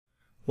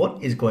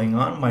What is going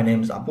on? My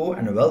name is Abu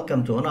and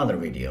welcome to another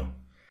video.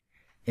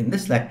 In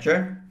this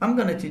lecture, I'm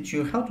going to teach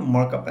you how to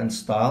mark up and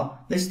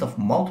style list of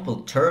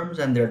multiple terms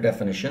and their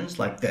definitions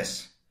like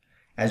this.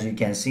 As you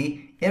can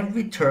see,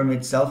 every term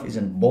itself is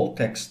in bold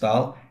text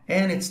style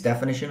and its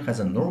definition has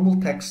a normal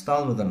text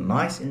style with a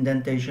nice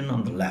indentation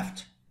on the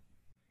left.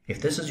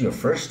 If this is your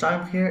first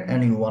time here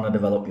and you want to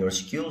develop your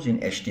skills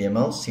in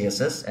HTML,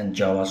 CSS and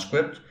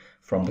JavaScript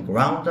from the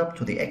ground up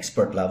to the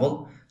expert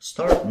level,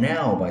 start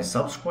now by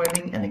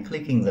subscribing and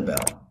clicking the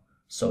bell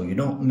so you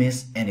don't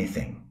miss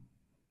anything.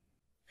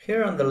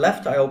 Here on the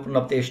left, I opened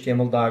up the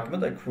HTML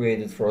document I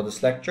created for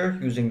this lecture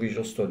using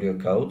Visual Studio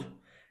Code.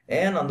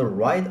 And on the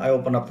right, I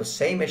open up the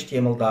same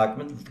HTML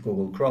document with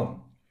Google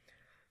Chrome.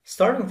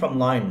 Starting from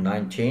line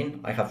 19,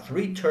 I have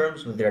three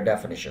terms with their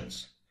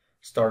definitions,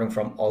 starting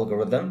from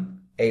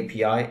algorithm,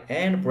 API,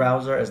 and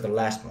browser as the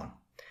last one.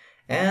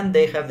 And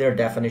they have their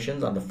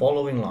definitions on the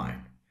following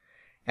line.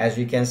 As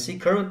you can see,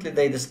 currently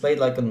they display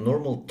like a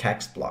normal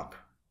text block,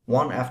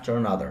 one after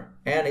another,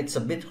 and it's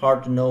a bit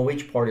hard to know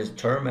which part is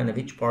term and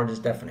which part is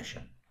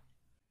definition.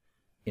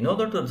 In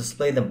order to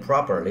display them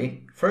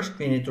properly, first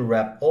we need to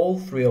wrap all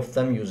three of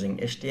them using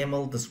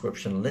HTML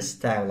description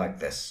list tag like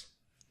this.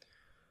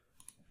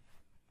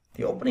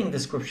 The opening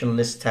description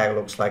list tag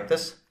looks like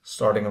this,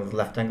 starting with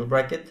left angle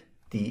bracket,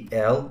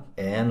 DL,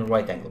 and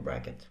right angle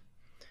bracket.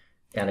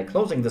 And a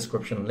closing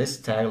description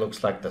list tag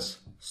looks like this,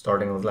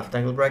 starting with left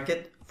angle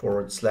bracket,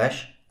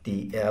 /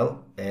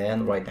 DL,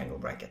 and right angle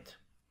bracket.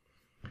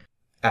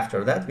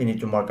 After that, we need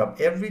to mark up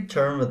every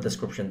term with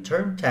description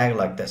term tag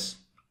like this.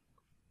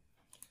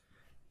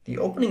 The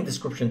opening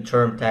description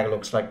term tag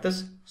looks like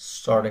this,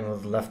 starting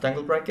with left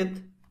angle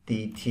bracket,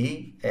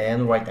 DT,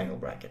 and right angle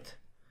bracket.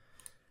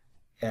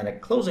 And a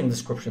closing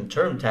description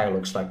term tag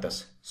looks like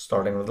this,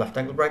 starting with left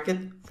angle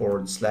bracket,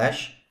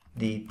 /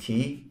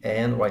 DT,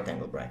 and right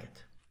angle bracket.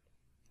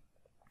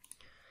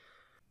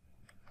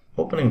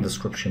 Opening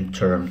description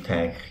term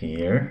tag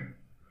here,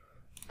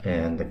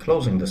 and the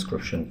closing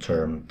description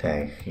term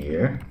tag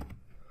here,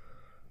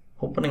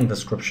 opening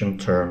description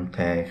term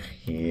tag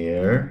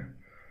here,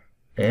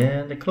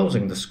 and the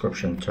closing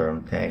description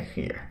term tag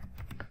here.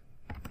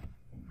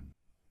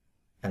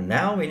 And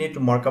now we need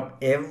to mark up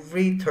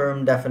every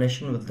term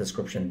definition with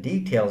description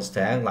details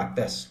tag like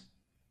this.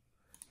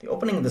 The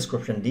opening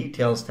description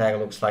details tag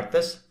looks like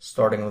this,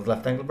 starting with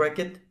left angle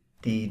bracket,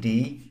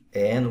 DD,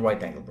 and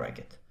right angle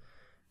bracket.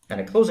 And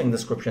a closing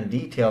description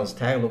details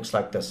tag looks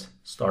like this,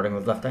 starting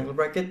with left angle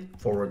bracket,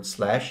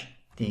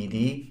 /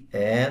 DD,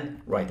 and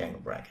right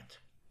angle bracket.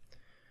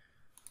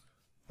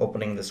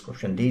 Opening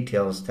description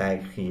details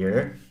tag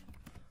here,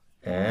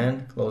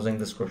 and closing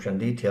description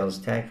details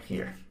tag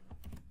here.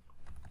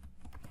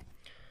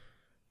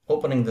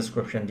 Opening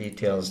description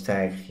details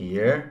tag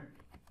here,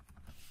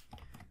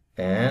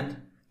 and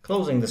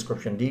closing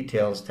description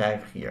details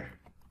tag here.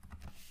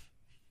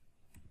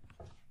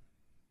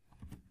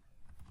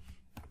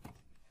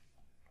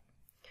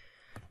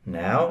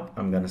 Now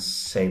I'm going to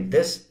save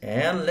this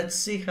and let's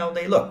see how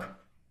they look.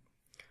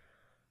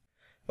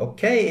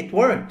 Okay, it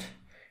worked.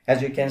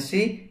 As you can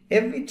see,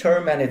 every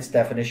term and its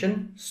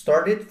definition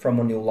started from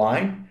a new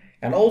line,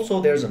 and also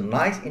there's a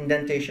nice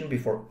indentation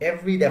before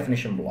every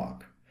definition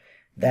block.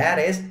 That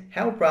is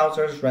how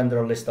browsers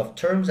render a list of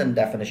terms and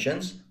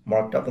definitions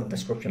marked up with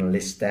description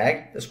list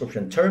tag,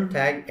 description term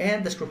tag,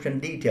 and description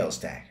details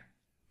tag.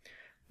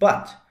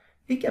 But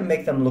we can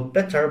make them look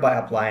better by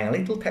applying a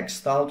little text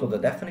style to the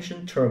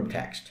definition term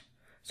text.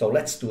 So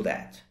let's do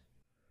that.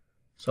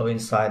 So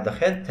inside the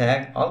head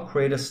tag, I'll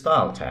create a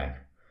style tag.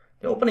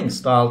 The opening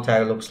style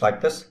tag looks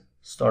like this,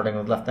 starting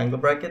with left angle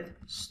bracket,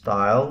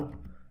 style,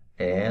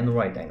 and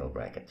right angle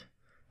bracket.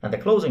 And the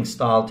closing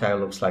style tag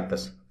looks like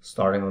this,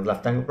 starting with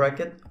left angle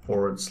bracket,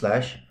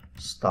 /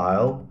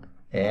 style,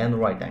 and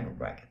right angle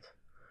bracket.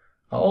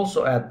 I'll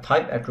also add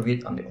type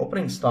attribute on the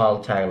opening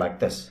style tag like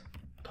this,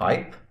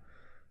 type,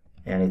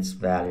 and its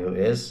value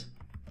is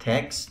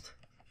text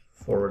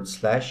 /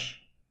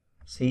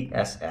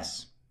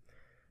 CSS.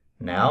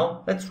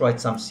 Now let's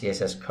write some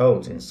CSS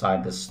codes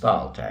inside this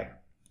style tag.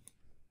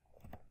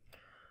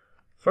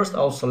 First,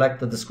 I'll select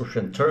the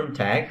description term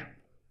tag,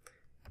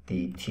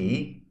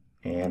 DT,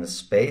 and a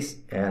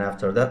space, and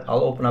after that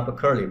I'll open up a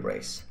curly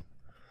brace.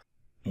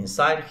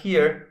 Inside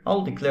here,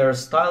 I'll declare a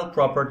style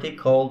property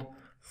called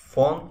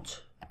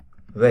font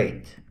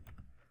weight,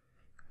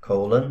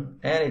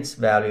 and its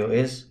value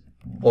is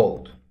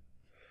bold,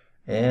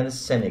 and a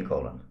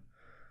semicolon.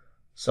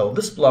 So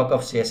this block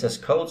of CSS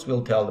codes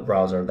will tell the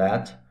browser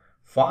that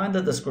find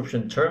the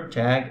description term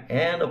tag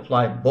and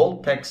apply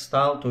bold text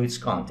style to its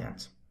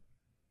content.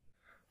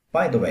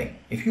 By the way,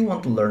 if you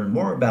want to learn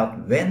more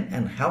about when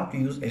and how to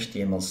use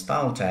HTML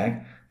style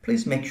tag,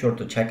 please make sure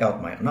to check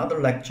out my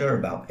another lecture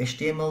about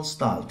HTML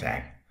style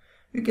tag.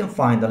 You can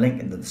find the link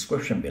in the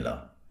description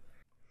below.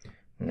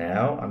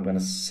 Now I'm going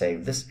to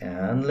save this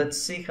and let's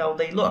see how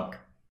they look.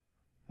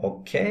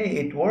 Okay,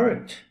 it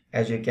worked.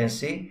 As you can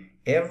see,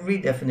 every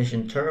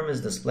definition term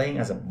is displaying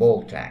as a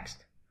bold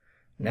text.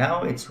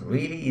 Now it's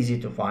really easy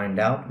to find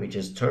out which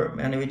is term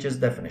and which is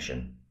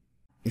definition.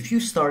 If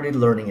you started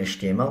learning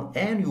HTML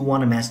and you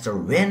want to master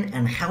when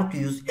and how to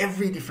use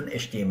every different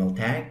HTML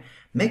tag,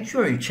 make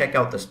sure you check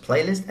out this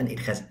playlist, and it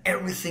has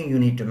everything you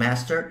need to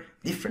master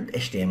different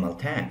HTML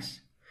tags.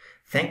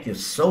 Thank you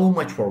so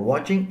much for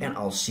watching, and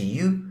I'll see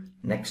you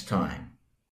next time.